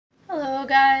Hello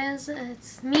guys,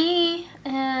 it's me,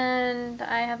 and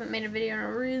I haven't made a video in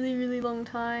a really long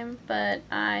time, but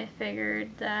I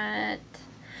figured that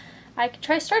I could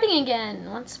try starting again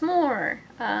once more.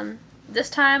 This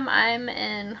time I'm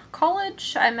in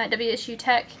college. I'm at WSU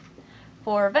Tech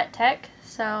for vet tech,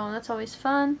 so that's always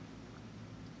fun.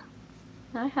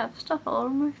 I have stuff all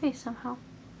over my face somehow.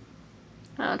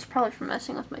 Oh, it's probably from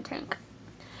messing with my tank.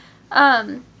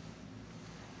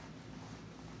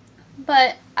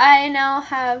 But I now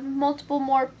have multiple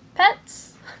more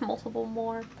pets,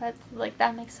 like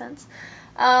that makes sense.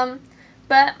 But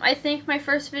I think my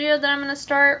first video that I'm going to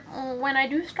start, when I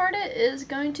do start it, is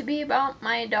going to be about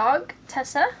my dog,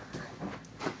 Tessa,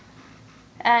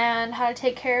 and how to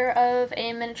take care of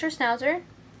a miniature schnauzer.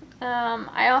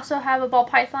 I also have a ball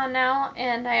python now,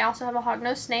 and I also have a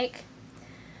hognose snake.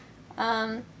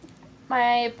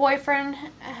 My boyfriend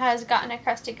has gotten a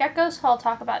crested gecko, so I'll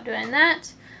talk about doing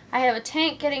that. I have a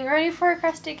tank getting ready for a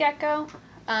crested gecko.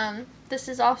 This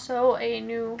is also a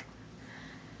new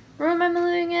room I'm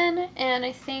living in, and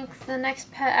I think the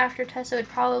next pet after Tessa would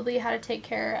probably be how to take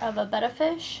care of a betta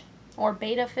fish, or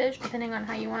betta fish, depending on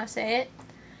how you want to say it.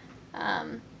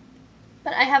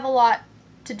 But I have a lot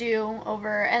to do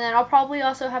over, and then I'll probably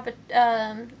also have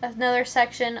another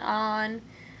section on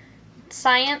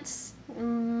science,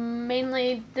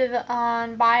 mainly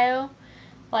on bio,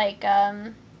 like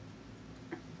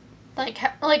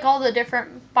all the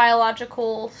different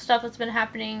biological stuff that's been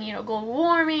happening, you know, global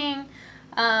warming,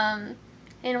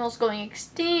 animals going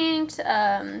extinct,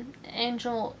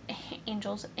 animals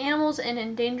in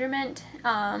endangerment,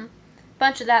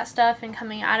 bunch of that stuff, and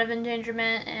coming out of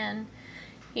endangerment, and,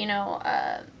 you know,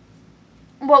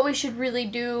 what we should really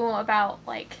do about,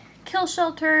 like, kill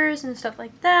shelters and stuff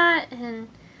like that, and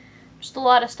just a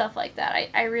lot of stuff like that.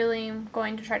 I really am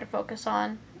going to try to focus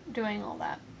on doing all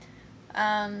that.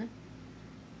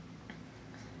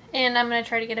 And I'm going to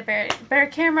try to get a better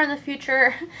camera in the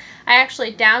future. I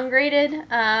actually downgraded.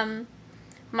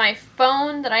 My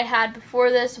phone that I had before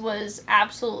this was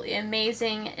absolutely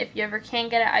amazing. If you ever can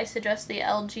get it, I suggest the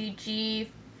LG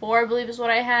G4, I believe is what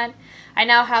I had. I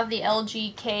now have the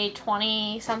LG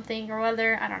K20 something or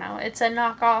whether. I don't know. It's a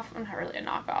knockoff. Not really a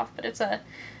knockoff, but it's a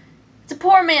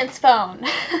poor man's phone.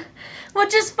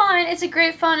 Which is fine. It's a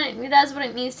great phone. It does what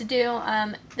it needs to do.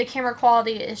 The camera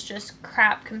quality is just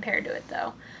crap compared to it,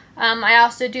 though. I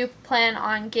also do plan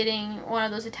on getting one of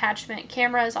those attachment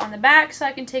cameras on the back so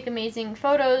I can take amazing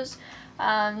photos,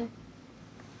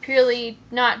 purely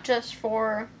not just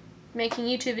for making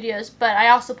YouTube videos, but I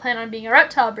also plan on being a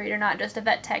reptile breeder, not just a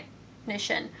vet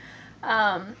technician,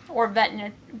 or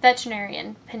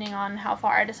veterinarian, depending on how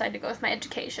far I decide to go with my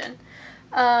education.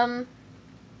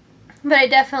 But I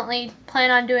definitely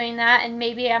plan on doing that, and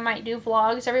maybe I might do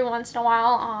vlogs every once in a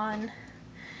while on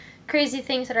crazy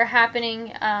things that are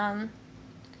happening.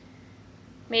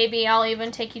 Maybe I'll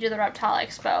even take you to the Reptile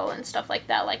Expo and stuff like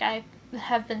that, like I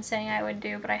have been saying I would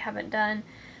do, but I haven't done.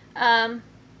 The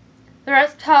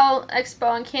Reptile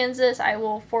Expo in Kansas, I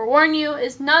will forewarn you,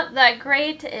 is not that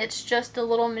great. It's just a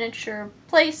little miniature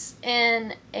place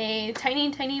in a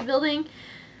tiny building.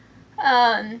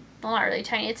 Well, not really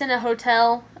tiny. It's in a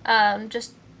hotel.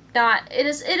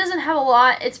 It doesn't have a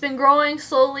lot. It's been growing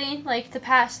slowly, like the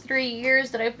past 3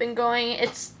 years that I've been going,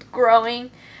 it's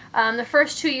growing. The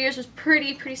first 2 years was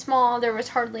pretty small. There was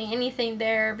hardly anything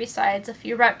there besides a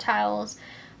few reptiles.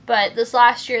 But this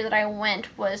last year that I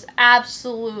went was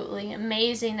absolutely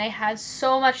amazing. They had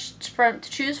so much to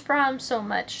choose from, so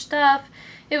much stuff.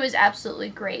 It was absolutely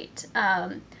great.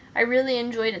 I really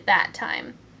enjoyed it that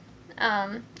time.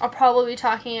 I'll probably be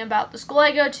talking about the school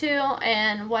I go to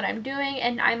and what I'm doing,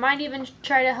 and I might even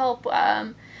try to help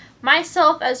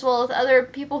myself as well as other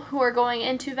people who are going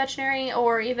into veterinary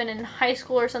or even in high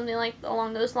school or something like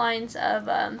along those lines of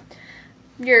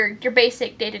your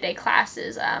basic day-to-day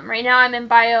classes. Right now I'm in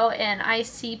bio and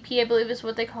ICP, I believe is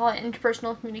what they call it,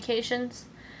 interpersonal communications.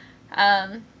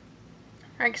 So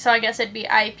I guess it'd be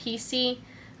IPC.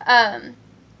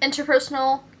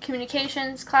 Interpersonal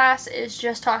communications class is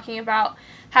just talking about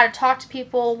how to talk to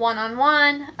people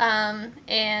one-on-one,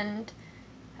 and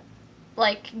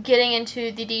like getting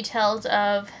into the details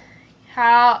of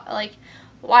how, like,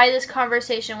 why this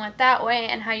conversation went that way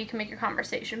and how you can make your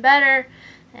conversation better,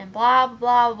 and blah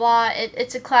blah blah.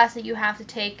 It's a class that you have to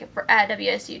take at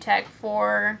WSU Tech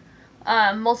for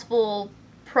multiple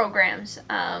programs.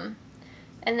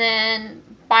 And then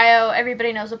bio,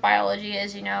 everybody knows what biology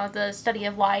is, you know, the study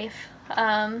of life.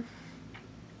 And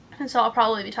so I'll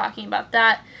probably be talking about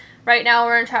that. Right now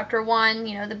we're in chapter 1,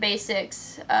 you know, the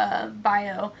basics of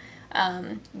bio.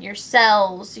 Your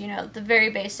cells, you know, the very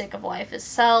basic of life is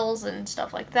cells and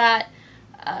stuff like that.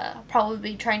 I'll probably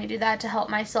be trying to do that to help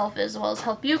myself as well as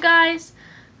help you guys.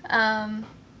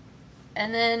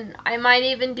 And then I might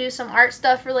even do some art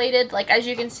stuff related. Like, as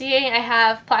you can see, I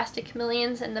have plastic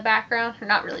chameleons in the background. Or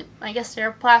not really, I guess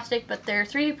they're plastic, but they're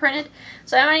 3D printed.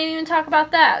 So I might even talk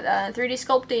about that, 3D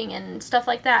sculpting and stuff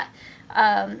like that.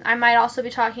 I might also be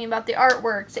talking about the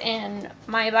artworks and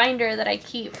my binder that I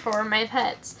keep for my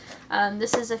pets.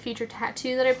 This is a future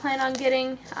tattoo that I plan on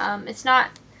getting. It's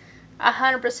not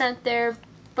 100% there,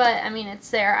 but I mean, it's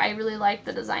there. I really like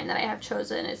the design that I have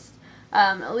chosen. It's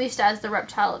at least as the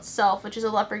reptile itself, which is a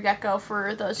leopard gecko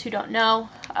for those who don't know.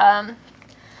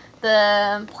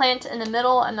 The plant in the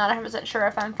middle, I'm not 100% sure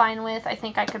if I'm fine with. I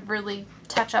think I could really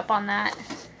touch up on that.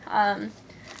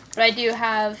 But I do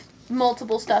have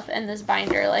multiple stuff in this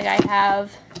binder. Like, I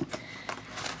have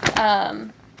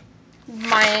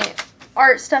my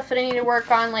art stuff that I need to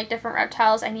work on, like different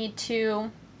reptiles. I need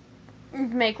to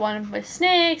make one with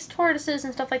snakes, tortoises,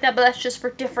 and stuff like that, but that's just for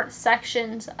different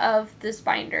sections of this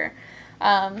binder.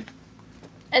 And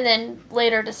then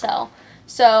later to sell.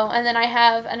 So, and then I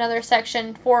have another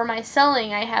section for my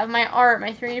selling. I have my art,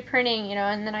 my 3D printing, you know,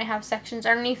 and then I have sections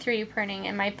underneath 3D printing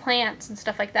and my plants and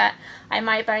stuff like that. I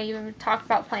might even talk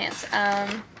about plants,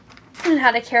 and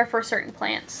how to care for certain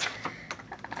plants.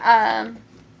 And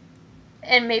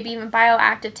maybe even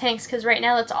bioactive tanks, because right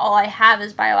now that's all I have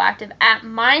is bioactive. At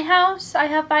my house, I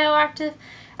have bioactive.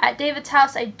 At David's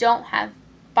house, I don't have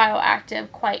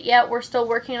bioactive quite yet. We're still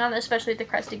working on it, especially with the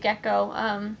crested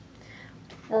gecko.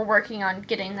 We're working on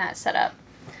getting that set up.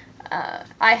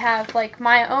 I have like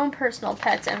my own personal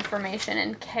pets information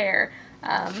and care.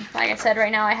 Like I said,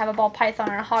 right now I have a ball python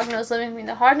and a hognose living with me.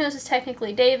 The hognose is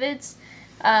technically David's.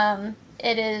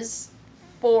 It is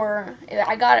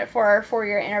I got it for our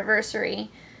 4-year anniversary,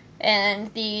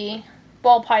 and the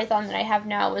ball python that I have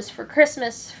now was for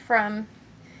Christmas from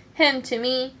him to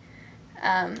me.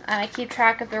 And I keep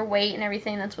track of their weight and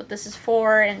everything. That's what this is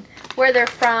for, and where they're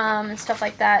from and stuff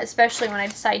like that, especially when I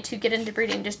decide to get into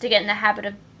breeding, just to get in the habit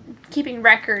of keeping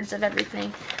records of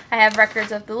everything. I have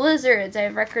records of the lizards, I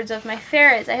have records of my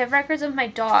ferrets, I have records of my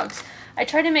dogs. I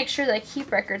try to make sure that I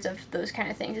keep records of those kind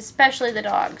of things, especially the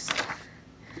dogs.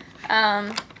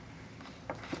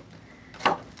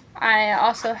 I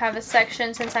also have a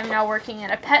section, since I'm now working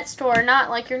at a pet store, not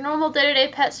like your normal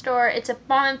day-to-day pet store. It's a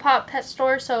mom and pop pet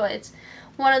store, so it's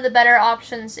one of the better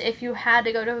options if you had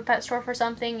to go to a pet store for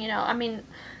something, you know. I mean,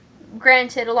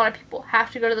 granted, a lot of people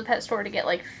have to go to the pet store to get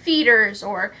like feeders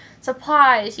or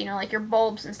supplies, you know, like your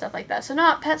bulbs and stuff like that. So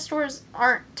pet stores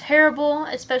aren't terrible,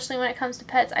 especially when it comes to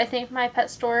pets. I think my pet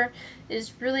store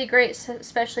is really great,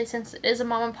 especially since it is a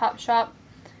mom and pop shop.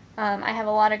 I have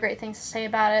a lot of great things to say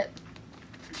about it.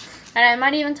 And I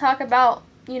might even talk about,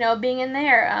 you know, being in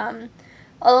there.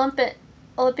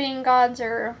 Olympian gods,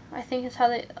 or I think it's how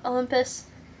they, Olympus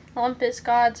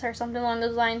gods or something along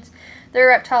those lines. They're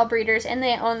reptile breeders, and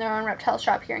they own their own reptile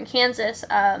shop here in Kansas.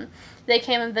 They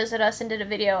came and visited us and did a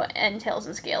video in Tails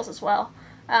and Scales as well.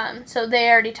 So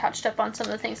they already touched up on some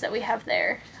of the things that we have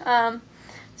there.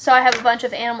 So I have a bunch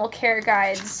of animal care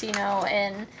guides, you know,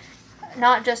 and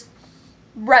not just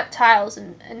reptiles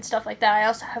and stuff like that. I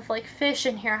also have like fish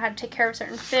in here, how to take care of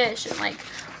certain fish, and like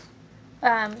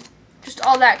just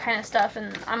all that kind of stuff.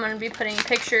 And I'm going to be putting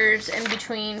pictures in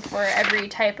between for every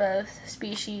type of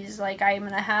species. Like, I'm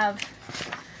going to have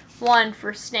one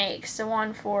for snakes, so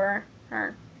one for,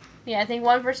 I think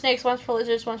one for snakes, one for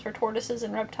lizards, one for tortoises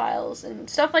and reptiles and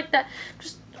stuff like that.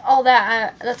 Just all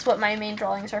that. That's what my main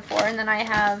drawings are for. And then I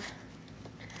have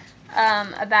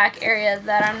a back area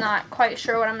that I'm not quite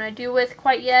sure what I'm going to do with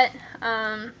quite yet.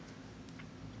 But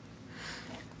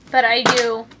I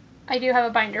do have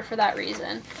a binder for that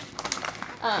reason.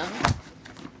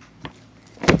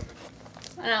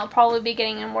 And I'll probably be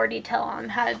getting in more detail on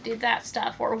how to do that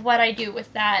stuff, or what I do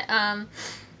with that,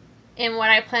 and what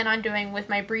I plan on doing with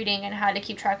my breeding, and how to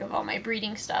keep track of all my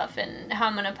breeding stuff, and how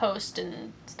I'm going to post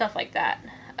and stuff like that.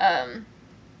 I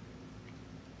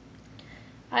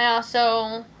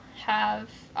also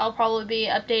I'll probably be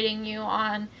updating you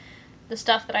on the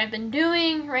stuff that I've been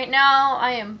doing. Right now,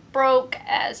 I am broke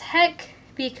as heck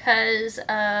because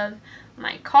of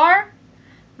my car.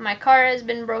 My car has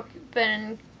been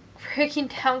breaking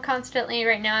down constantly.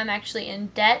 Right now, I'm actually in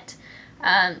debt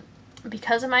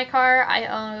because of my car. I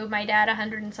owe my dad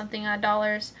 $100 and something odd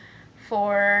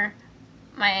for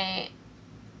my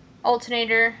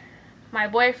alternator. My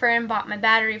boyfriend bought my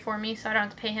battery for me, so I don't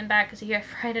have to pay him back because he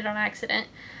fried it on accident.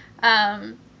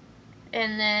 And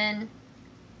then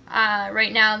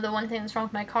right now, the one thing that's wrong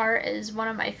with my car is one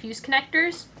of my fuse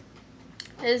connectors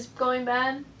is going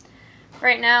bad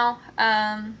right now.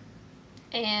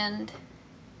 And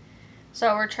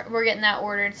So we're getting that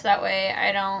ordered so that way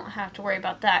I don't have to worry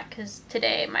about that, because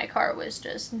today my car was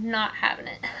just not having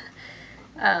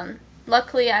it.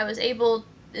 Luckily I was able,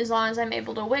 as long as I'm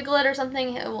able to wiggle it or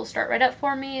something, it will start right up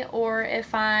for me, or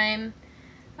if I'm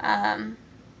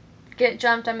get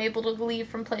jumped, I'm able to leave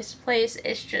from place to place.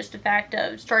 It's just a fact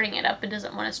of starting it up. It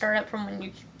doesn't want to start up from when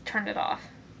you turn it off.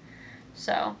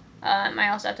 So I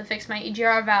also have to fix my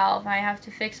EGR valve. I have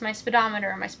to fix my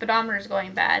speedometer. My speedometer is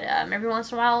going bad. Every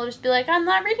once in a while I'll just be like, I'm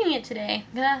not reading it today.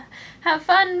 I'm gonna have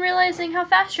fun realizing how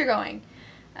fast you're going.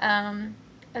 And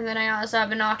then I also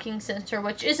have a knocking sensor,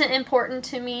 which isn't important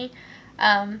to me.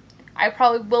 I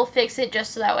probably will fix it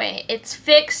just so that way it's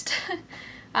fixed.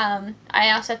 I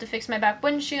also have to fix my back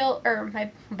windshield, or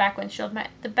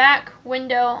the back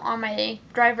window on my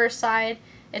driver's side.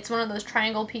 It's one of those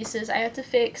triangle pieces I have to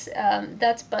fix.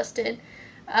 That's busted.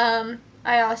 I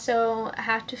also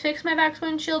have to fix my back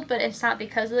windshield, but it's not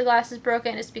because the glass is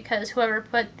broken. It's because whoever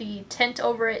put the tint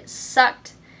over it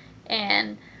sucked,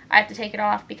 and I have to take it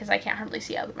off because I can't hardly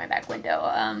see out of my back window.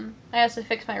 I also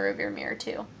fixed my rearview mirror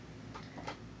too.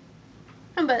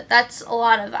 But that's a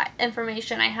lot of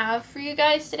information I have for you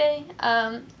guys today.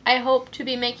 I hope to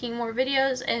be making more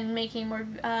videos and making more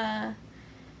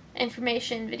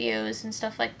information videos and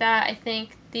stuff like that. I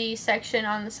think the section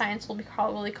on the science will be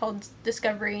probably called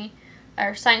Discovery,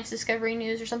 or Science Discovery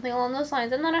News, or something along those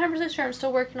lines. I'm not 100% sure. I'm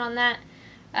still working on that.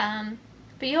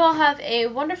 But you all have a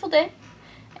wonderful day,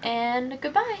 and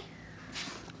goodbye.